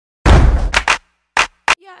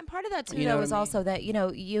Yeah, and part of that too, though, is also that,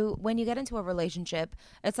 you when you get into a relationship,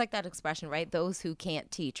 it's like that expression, right? Those who can't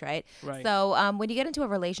teach, right? Right. So when you get into a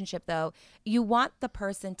relationship, though, you want the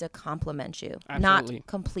person to compliment you, Absolutely. not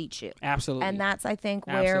complete you. Absolutely. And that's, I think,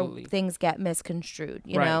 where things get misconstrued,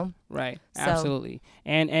 you know? Right. So, Absolutely.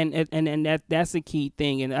 And that's the key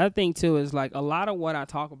thing. And the other thing, too, is like a lot of what I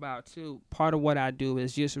talk about, too, part of what I do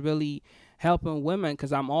is just really helping women,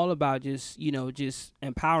 because I'm all about just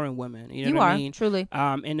empowering women. You know what I mean? Truly.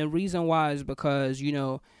 And the reason why is because,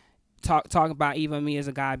 talk about even me as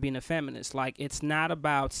a guy being a feminist. Like, it's not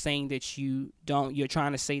about saying that you're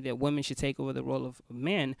trying to say that women should take over the role of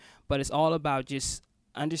men, but it's all about just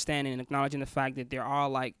understanding and acknowledging the fact that there are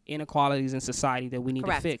like inequalities in society that we need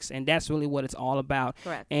to fix. And that's really what it's all about.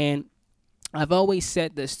 Correct. And I've always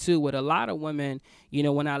said this too, with a lot of women,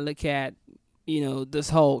 when I look at this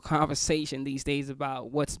whole conversation these days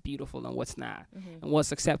about what's beautiful and what's not, and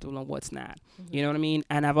what's acceptable and what's not. You know what I mean?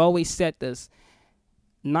 And I've always said this,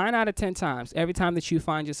 9 out of 10 times, every time that you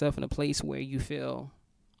find yourself in a place where you feel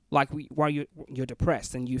like where you're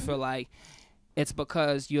depressed and you feel like it's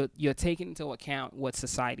because you're taking into account what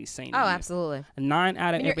society's saying. Oh, absolutely. 9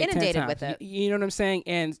 out of every 10 times. You're inundated with it. You know what I'm saying?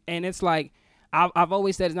 And it's like, I've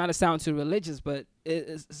always said it's not a sound too religious, but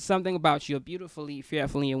it's something about you're beautifully,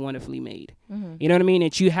 fearfully, and wonderfully made. You know what I mean?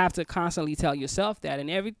 And you have to constantly tell yourself that.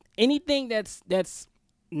 And anything that's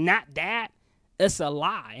not that, it's a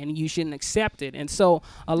lie, and you shouldn't accept it. And so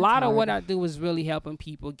a lot of what I do is really helping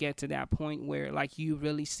people get to that point where, like, you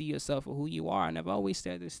really see yourself for who you are. And I've always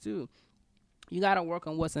said this too. You got to work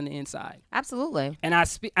on what's on the inside. Absolutely. And I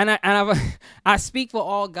speak I speak for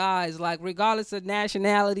all guys, like, regardless of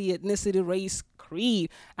nationality, ethnicity, race, creed.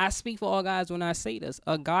 I speak for all guys when I say this.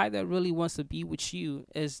 A guy that really wants to be with you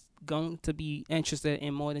is going to be interested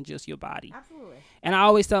in more than just your body. Absolutely. And I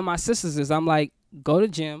always tell my sisters I'm like, go to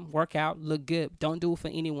gym, work out, look good. Don't do it for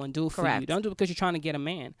anyone. Do it for you. Don't do it because you're trying to get a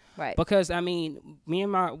man. Right. Because, I mean, me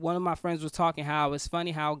and one of my friends was talking how it's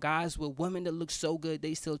funny how guys with women that look so good,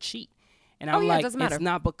 they still cheat. And I'm like, it's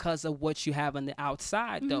not because of what you have on the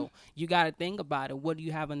outside, though. You got to think about it. What do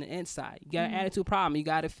you have on the inside? You got an attitude problem. You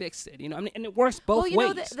got to fix it. And it works both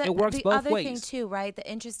ways. It works both ways. The other thing, too, right, the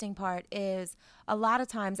interesting part is a lot of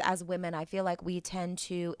times as women, I feel like we tend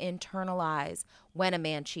to internalize when a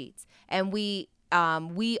man cheats. And we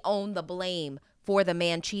own the blame for the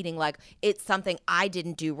man cheating. Like, it's something I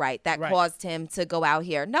didn't do right that caused him to go out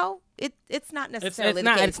here. No. It's not necessarily the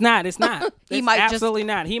case. It's not. He might absolutely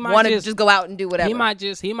not. He might want to just go out and do whatever. He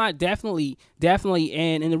might definitely.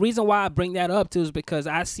 And the reason why I bring that up too is because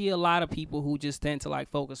I see a lot of people who just tend to like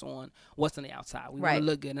focus on what's on the outside. We want to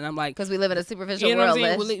look good, and I'm like, because we live in a superficial world.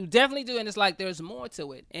 We definitely do, and it's like there's more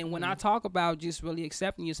to it. And when I talk about just really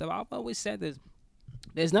accepting yourself, I've always said this.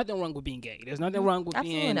 There's nothing wrong with being gay. There's nothing wrong with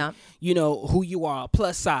being, who you are,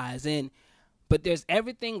 plus size, but there's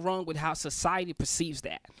everything wrong with how society perceives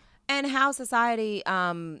that. And how society,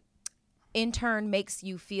 in turn, makes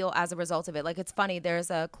you feel as a result of it. Like, it's funny. There's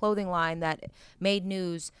a clothing line that made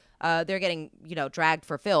news. They're getting, dragged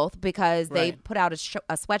for filth because they put out a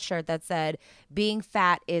sweatshirt that said, being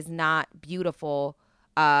fat is not beautiful.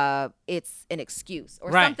 It's an excuse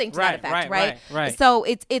or something to that effect, right? So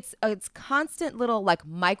it's constant little like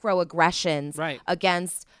microaggressions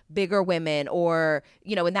against bigger women, or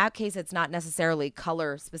in that case it's not necessarily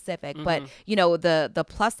color specific, but the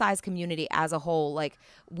plus size community as a whole, like,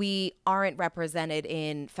 we aren't represented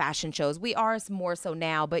in fashion shows. We are more so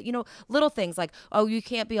now, but little things like, oh, you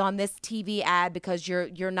can't be on this TV ad because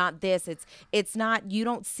you're not this. It's not, you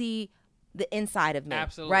don't see the inside of me,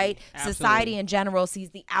 right? Society in general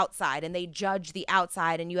sees the outside, and they judge the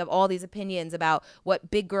outside, and you have all these opinions about what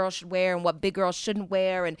big girls should wear and what big girls shouldn't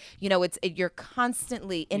wear, and you're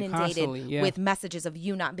constantly inundated with messages of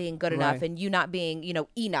you not being good enough and you not being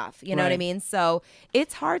enough. You know what I mean? So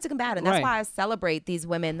it's hard to combat, and that's why I celebrate these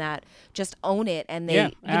women that just own it, and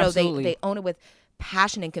they they own it with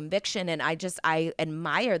passion and conviction, and I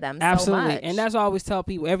admire them so much. And that's what I always tell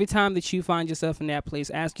people. Every time that you find yourself in that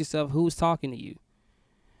place, ask yourself, who's talking to you?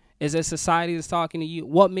 Is it society that's talking to you?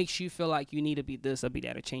 What makes you feel like you need to be this or be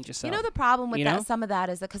that or change yourself? The problem with that, some of that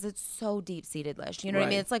is that because it's so deep-seated, Lish. You know what I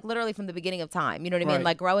mean? It's like literally from the beginning of time. You know what I mean?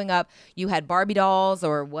 Like growing up, you had Barbie dolls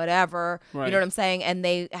or whatever. You know what I'm saying? And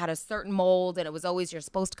they had a certain mold, and it was always, you're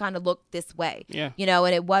supposed to kind of look this way. Yeah.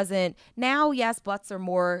 And it wasn't. Now, yes, butts are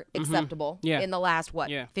more acceptable in the last,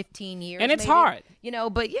 15 years. And it's hard.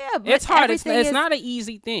 But it's hard. It's not an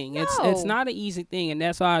easy thing. No. It's not an easy thing. And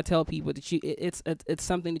that's why I tell people that it's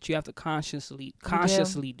something that you have to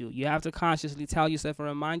consciously do. You have to consciously tell yourself and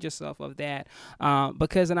remind yourself of that,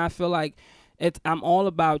 because, and I feel like I'm all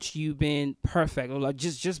about you being perfect, or like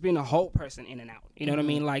just being a whole person in and out. You know what I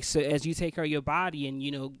mean? Like, so as you take care of your body and,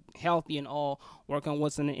 you know, healthy and all, work on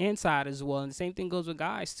what's on the inside as well. And the same thing goes with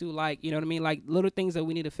guys too. Like, you know what I mean? Like little things that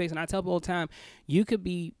we need to fix. And I tell people all the time, you could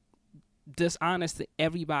be dishonest to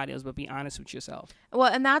everybody else, but be honest with yourself.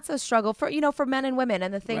 Well, and that's a struggle for, you know, for men and women.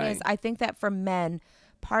 And the thing is, I think that for men,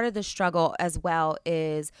 part of the struggle as well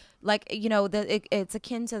is like, you know, it's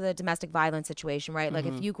akin to the domestic violence situation, right? Like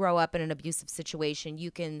if you grow up in an abusive situation,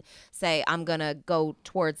 you can say, I'm going to go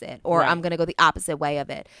towards it, or I'm going to go the opposite way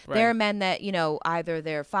of it. There are men that, you know, either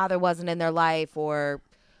their father wasn't in their life or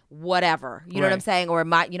whatever, you know what I'm saying? Or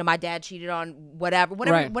my dad cheated on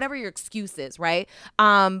whatever your excuse is, right?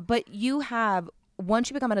 But you have,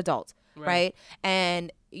 once you become an adult, right?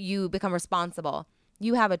 And you become responsible,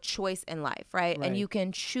 you have a choice in life, right? And you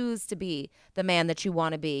can choose to be the man that you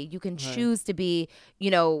want to be. You can choose to be, you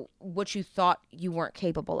know, what you thought you weren't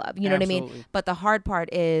capable of. You know what I mean? But the hard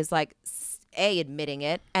part is like, admitting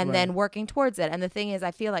it and then working towards it. And the thing is, I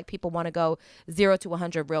feel like people want to go 0 to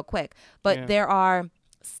 100 real quick. But there are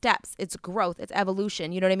steps. It's growth. It's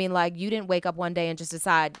evolution. You know what I mean? Like, you didn't wake up one day and just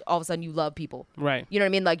decide all of a sudden you love people. Right. You know what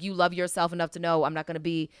I mean? Like, you love yourself enough to know I'm not going to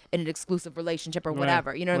be in an exclusive relationship or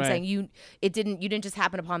whatever. You know what I'm saying? You didn't just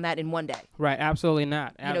happen upon that in one day. Right. Absolutely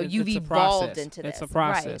not. You know, you've evolved into this. It's a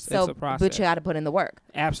process. Right. So, it's a process. But you got to put in the work.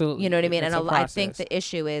 Absolutely. You know what I mean? And I think the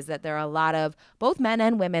issue is that there are a lot of both men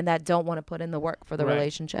and women that don't want to put in the work for the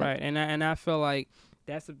relationship. Right. And I feel like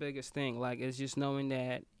that's the biggest thing. Like, it's just knowing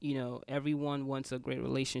that, you know, everyone wants a great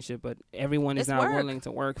relationship, but everyone is not willing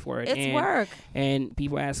to work for it. It's work. And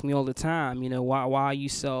people ask me all the time, you know, why are you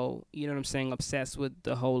so, you know what I'm saying, obsessed with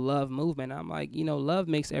the whole love movement? I'm like, you know, love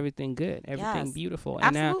makes everything good, everything beautiful.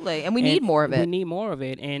 Absolutely. And we need more of it. We need more of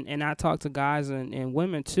it. And I talk to guys and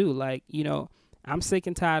women too. Like, you know, I'm sick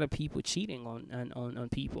and tired of people cheating on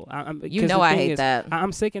people. You know I hate that.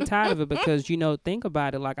 I'm sick and tired of it because, you know, think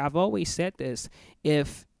about it. Like, I've always said this.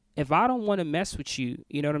 If I don't want to mess with you,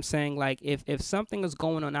 you know what I'm saying? Like, if something is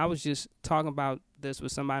going on, I was just talking about this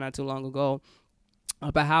with somebody not too long ago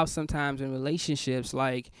about how sometimes in relationships,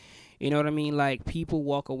 like, you know what I mean? Like, people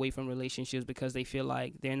walk away from relationships because they feel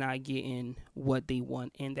like they're not getting what they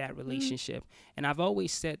want in that relationship. And I've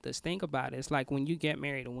always said this. Think about it. It's like when you get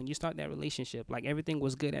married or when you start that relationship, like, everything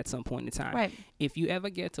was good at some point in time. Right. If you ever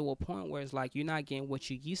get to a point where it's like you're not getting what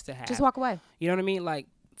you used to have, just walk away. You know what I mean? Like,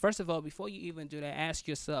 first of all, before you even do that, ask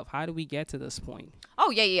yourself, how do we get to this point? Oh,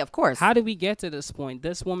 yeah, of course. How did we get to this point?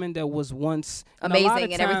 This woman that was once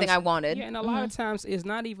amazing and everything I wanted. Yeah, and a lot of times it's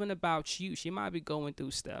not even about you. She might be going through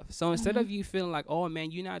stuff. So instead of you feeling like, oh, man,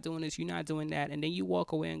 you're not doing this, you're not doing that, and then you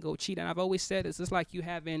walk away and go cheat. And I've always said this. It's like you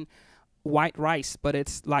having white rice, but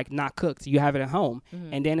it's like not cooked. You have it at home.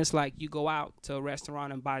 And then it's like you go out to a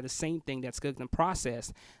restaurant and buy the same thing that's cooked and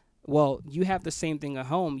processed. Well, you have the same thing at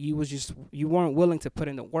home. You weren't willing to put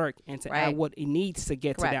in the work and to add what it needs to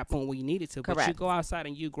get to that point where you needed to. But you go outside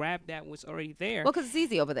and you grab that what's already there. Well, because it's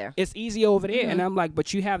easy over there. It's easy over there. And I'm like,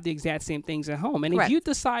 but you have the exact same things at home. And if you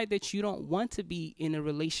decide that you don't want to be in a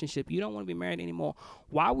relationship, you don't want to be married anymore,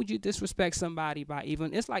 why would you disrespect somebody by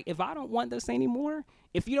even, it's like, if I don't want this anymore,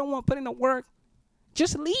 if you don't want to put in the work,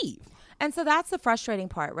 just leave. And so that's the frustrating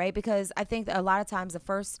part, right? Because I think that a lot of times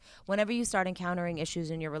whenever you start encountering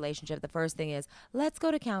issues in your relationship, the first thing is, let's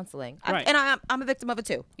go to counseling. Right. I'm a victim of it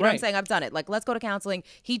too. You know what I'm saying? I've done it. Like, let's go to counseling.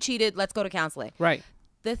 He cheated. Let's go to counseling. Right.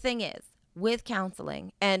 The thing is, with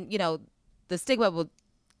counseling, and, you know, the stigma with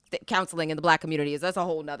counseling in the Black community that's a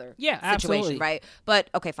whole nother situation, absolutely. Right?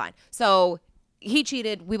 But, okay, fine. So he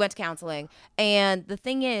cheated. We went to counseling. And the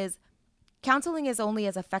thing is, counseling is only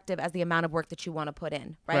as effective as the amount of work that you want to put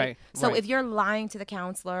in, right? So if you're lying to the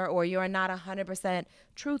counselor or you're not 100%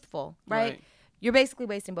 truthful, right? You're basically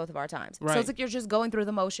wasting both of our times. So it's like you're just going through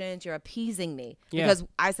the motions. You're appeasing me because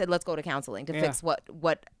I said let's go to counseling to fix what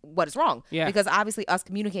is wrong. Because obviously us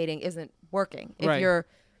communicating isn't working if you're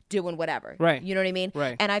doing whatever. You know what I mean?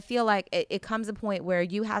 And I feel like it comes a point where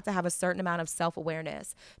you have to have a certain amount of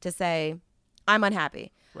self-awareness to say, I'm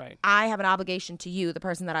unhappy. I have an obligation to you, the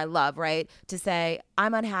person that I love, right? To say,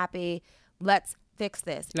 I'm unhappy. Let's fix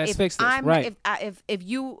this. Let's fix this. If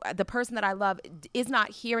you, the person that I love, is not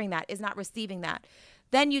hearing that, is not receiving that,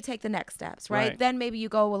 then you take the next steps, right? Then maybe you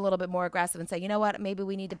go a little bit more aggressive and say, you know what? Maybe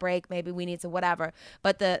we need to break. Maybe we need to whatever.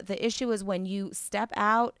 But the issue is when you step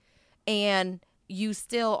out and you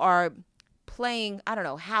still are playing, I don't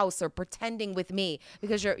know, house or pretending with me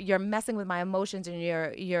because you're messing with my emotions and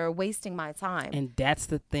you're wasting my time. And that's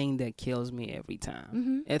the thing that kills me every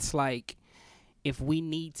time. It's like, if we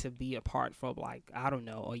need to be apart for like, I don't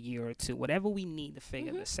know, a year or two, whatever we need to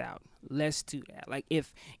figure this out, let's do that. Like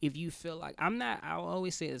if you feel like, I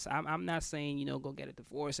always say this, I'm not saying, you know, go get a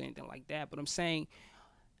divorce or anything like that, but I'm saying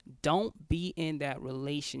don't be in that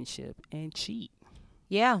relationship and cheat.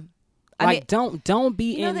 Yeah. Like, don't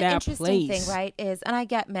be in that place. The interesting thing, right, is, and I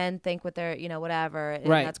get men think with their, you know, whatever, and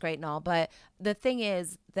that's great and all, but the thing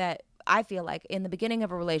is that I feel like in the beginning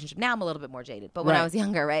of a relationship, now I'm a little bit more jaded, but when I was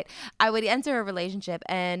younger, right, I would enter a relationship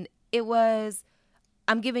and it was,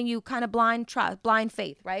 I'm giving you kind of blind trust, blind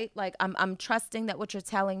faith, right? Like I'm trusting that what you're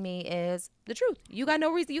telling me is the truth. You got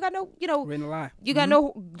no reason, you got no, you know, lie. You got no,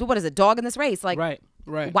 what is it, dog in this race? Like, right.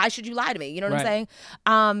 Why should you lie to me? You know what I'm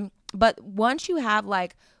saying? But once you have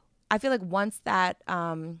like, I feel like once that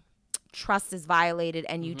trust is violated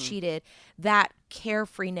and you cheated, that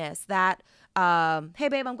carefreeness, that hey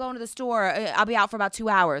babe, I'm going to the store, I'll be out for about 2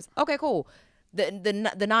 hours. Okay, cool.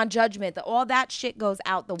 The non-judgment, all that shit goes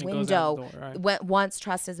out the window once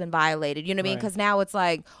trust has been violated. You know what I mean? Because now it's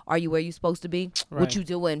like, are you where you supposed to be? What you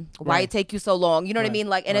doing? Why it take you so long? You know what I mean?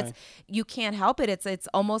 Like, and it's, you can't help it. It's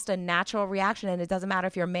almost a natural reaction, and it doesn't matter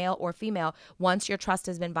if you're male or female. Once your trust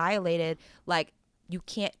has been violated, like, you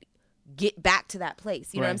can't get back to that place.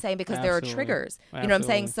 You know what I'm saying? Because there are triggers. You know what I'm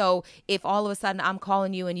saying? So if all of a sudden I'm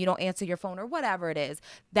calling you and you don't answer your phone or whatever it is,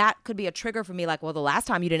 that could be a trigger for me. Like, well, the last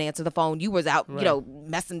time you didn't answer the phone, you was out, you know,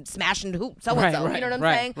 messing, smashing who so-and-so. You know what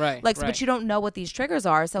I'm saying? Like, but you don't know what these triggers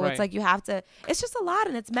are. So it's like you have to, it's just a lot,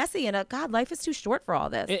 and it's messy, and God, life is too short for all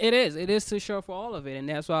this. It is too short for all of it. And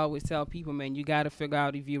that's why I always tell people, man, you got to figure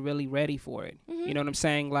out if you're really ready for it. You know what I'm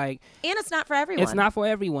saying? Like, and it's not for everyone. It's not for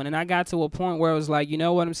everyone. And I got to a point where it was like, you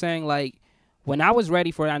know what I'm saying? Like, when I was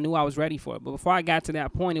ready for it, I knew I was ready for it. But before I got to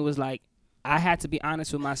that point, it was like I had to be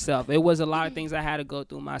honest with myself. It was a lot of things I had to go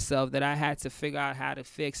through myself that I had to figure out how to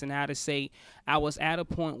fix and how to say. I was at a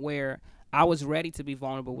point where I was ready to be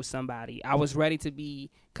vulnerable with somebody. I was ready to be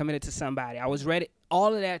committed to somebody. I was ready.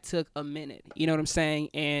 All of that took a minute. You know what I'm saying?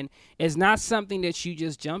 And it's not something that you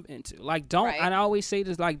just jump into. Like, don't, and I always say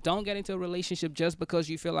this, like, don't get into a relationship just because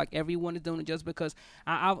you feel like everyone is doing it, just because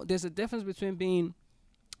there's a difference between being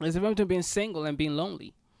single and being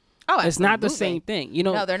lonely. Oh, absolutely. It's not the same thing. You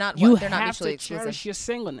know, no, they're not. You they're not have to cherish your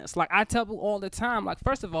singleness. Like, I tell people all the time, like,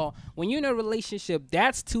 first of all, when you're in a relationship,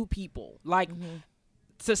 that's two people. Like,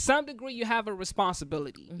 to some degree, you have a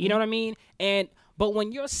responsibility. You know what I mean? But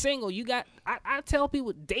when you're single, you got, I tell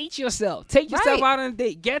people, date yourself. Take yourself out on a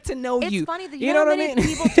date. Get to know you. It's funny that you know what I mean?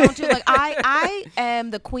 People don't do, like, I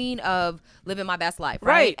am the queen of living my best life,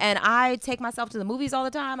 right? And I take myself to the movies all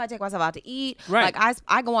the time. I take myself out to eat. Like,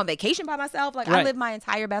 I go on vacation by myself. Like, I live my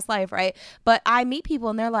entire best life, right? But I meet people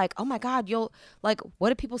and they're like, oh my God, you'll, like,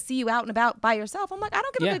 what if people see you out and about by yourself? I'm like, I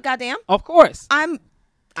don't give a good goddamn. Of course.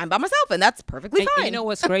 I'm by myself, and that's perfectly fine. And you know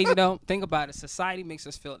what's crazy, though? Think about it. Society makes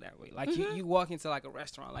us feel that way. Like, you walk into, like, a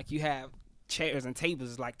restaurant, like, you have chairs and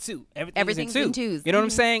tables, like, two. Everything's in twos. You know what I'm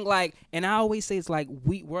saying? Like, and I always say it's like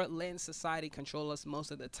we're letting society control us most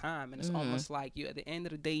of the time. And it's almost like you, at the end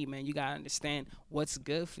of the day, man, you got to understand what's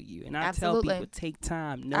good for you. And I tell people, take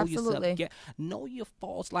time. Know yourself. Know your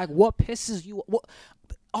faults. Like, what pisses you off.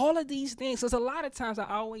 All of these things. There's a lot of times I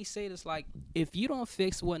always say this, like, if you don't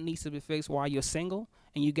fix what needs to be fixed while you're single,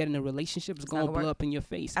 and you get in a relationship, it's going to blow up in your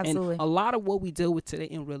face. Absolutely. And a lot of what we deal with today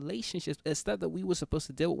in relationships is stuff that we were supposed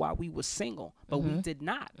to deal with while we were single, but we did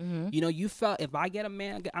not. You know, you felt, if I get a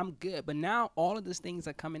man, I'm good. But now all of these things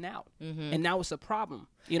are coming out, and now it's a problem.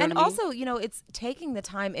 You know what I mean? Also, you know, it's taking the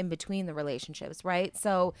time in between the relationships, right?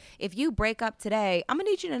 So if you break up today, I'm going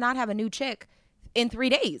to need you to not have a new chick in 3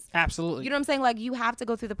 days. Absolutely. You know what I'm saying? Like, you have to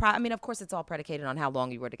go through the process. I mean, of course, it's all predicated on how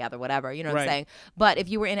long you were together, whatever. You know what I'm saying? But if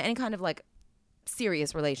you were in any kind of, like,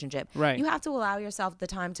 serious relationship, you have to allow yourself the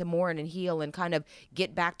time to mourn and heal and kind of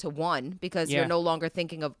get back to one, because you're no longer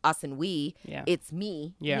thinking of us and we. It's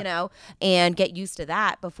me, you know, and get used to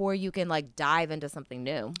that before you can, like, dive into something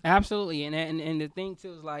new. Absolutely. And the thing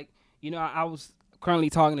too is, like, you know, I was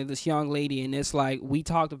currently talking to this young lady, and it's like, we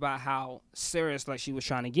talked about how serious, like, she was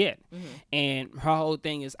trying to get, and her whole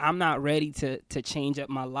thing is, I'm not ready to change up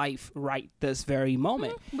my life right this very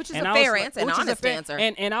moment, which is a fair answer, an honest answer.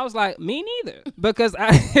 And I was like, me neither, because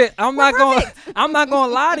I'm not going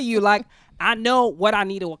to lie to you. Like, I know what I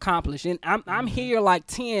need to accomplish, and I'm here like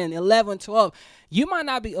 10, 11, 12. You might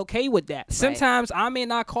not be okay with that. Right. Sometimes I may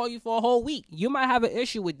not call you for a whole week. You might have an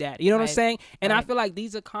issue with that. You know what I'm saying? And I feel like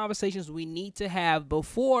these are conversations we need to have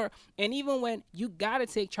before, and even when you got to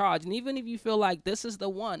take charge. And even if you feel like this is the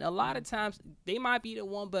one, a lot of times they might be the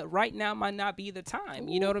one, but right now might not be the time.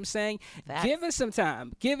 You know what I'm saying? Facts. Give it some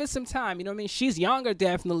time. Give it some time. You know what I mean? She's younger,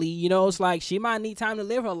 definitely. You know, it's like she might need time to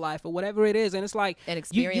live her life or whatever it is. And it's like,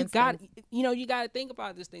 you got to think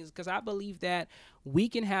about these things, because I believe that we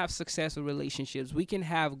can have successful relationships. We can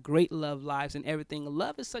have great love lives and everything.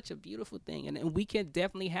 Love is such a beautiful thing, and we can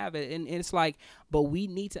definitely have it. And it's like, but we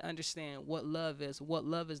need to understand what love is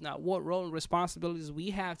not, what role and responsibilities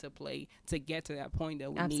we have to play to get to that point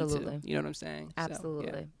that we need to. You know what I'm saying?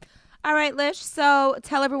 Absolutely. So, yeah. All right, Lish. So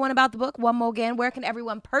tell everyone about the book one more again. Where can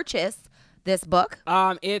everyone purchase this book?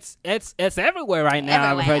 It's everywhere right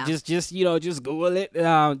now. Everywhere. Just Google it.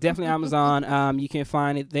 Definitely Amazon. You can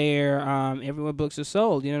find it there. Everywhere books are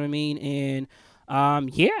sold. You know what I mean? And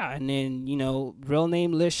and then Real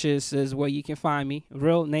Name Lysious is where you can find me.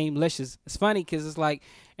 Real Name Lysious. It's funny because it's like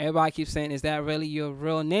everybody keeps saying, "Is that really your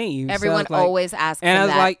real name?" Everyone always asks. And I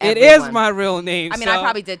was that. like, "It is my real name." I mean, I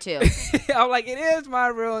probably did too. I'm like, "It is my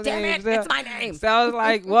real name." Damn it, it's my name. So I was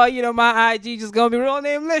like, "Well, my IG just gonna be Real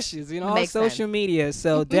Name Lysious." On social media.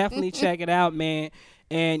 So definitely check it out, man.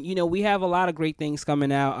 And we have a lot of great things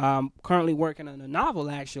coming out. Currently working on a novel,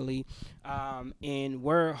 actually, and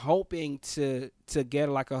we're hoping to get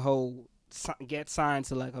get signed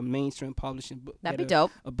to like a mainstream publishing book. That'd be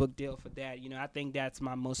dope. A book deal for that. I think that's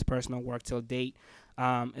my most personal work till date.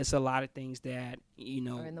 It's a lot of things that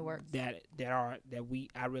are in the works. that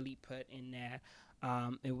I really put in that.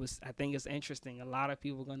 I think it's interesting. A lot of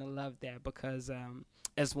people are gonna love that because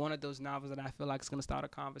it's one of those novels that I feel like it's gonna start a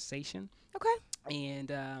conversation. Okay.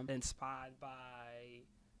 And inspired by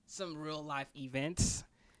some real life events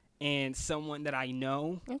and someone that I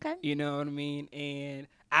know. Okay. You know what I mean? And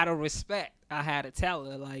out of respect, I had to tell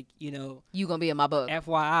her, like, you gonna be in my book.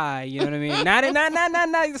 FYI, you know what I mean? Not.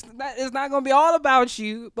 It's not gonna be all about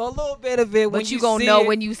you, but a little bit of it. But you gonna know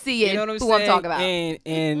when you see it. You know what I'm who saying? I'm talking about.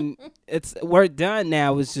 And we're done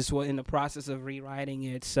now. It's just in the process of rewriting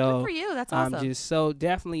it. So good for you. That's awesome. So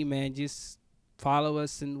definitely, man. Just follow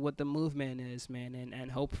us in what the movement is, man,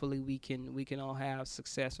 and hopefully we can all have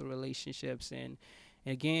successful relationships. And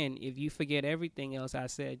again, if you forget everything else I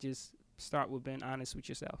said, just start with being honest with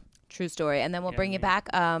yourself. True story. And then we'll bring you back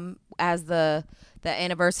as the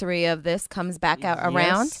anniversary of this comes back out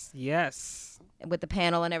around. Yes. With the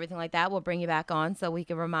panel and everything like that, we'll bring you back on so we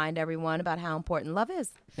can remind everyone about how important love is.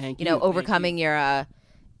 Thank you. Overcoming your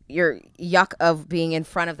yuck of being in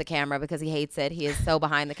front of the camera because he hates it. He is so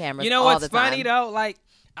behind the camera. What's funny though? Like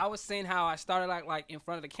I was saying how I started like in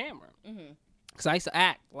front of the camera because I used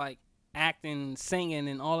to acting, singing,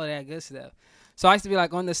 and all of that good stuff. So I used to be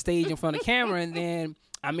like on the stage in front of the camera, and then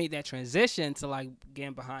I made that transition to like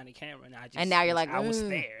getting behind the camera, and now you're like, I was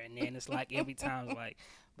there, and then it's like every time it's like,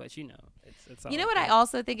 but it's all what I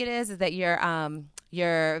also think it is that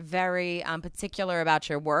you're very particular about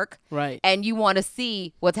your work, right? And you want to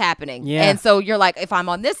see what's happening, yeah. And so you're like, if I'm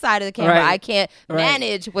on this side of the camera, I can't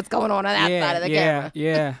manage what's going on that side of the camera.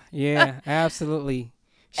 Yeah, absolutely.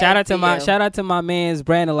 Shout out to my man's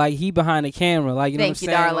Brandon. Like he behind the camera. Like Thank what I'm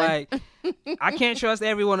saying? Darling. Like I can't trust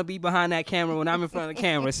everyone to be behind that camera when I'm in front of the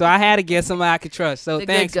camera. So I had to get somebody I could trust. So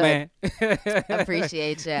thanks, man.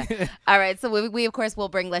 Appreciate you. All right. So we of course will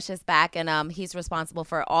bring Lysious back, and he's responsible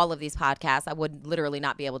for all of these podcasts. I would literally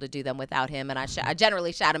not be able to do them without him, and I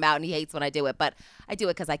generally shout him out, and he hates when I do it, but I do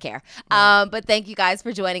it because I care. Right. But thank you guys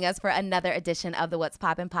for joining us for another edition of the What's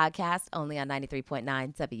Poppin' podcast, only on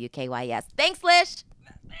 93.9 WKYS. Thanks, Lish.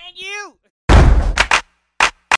 Thank you.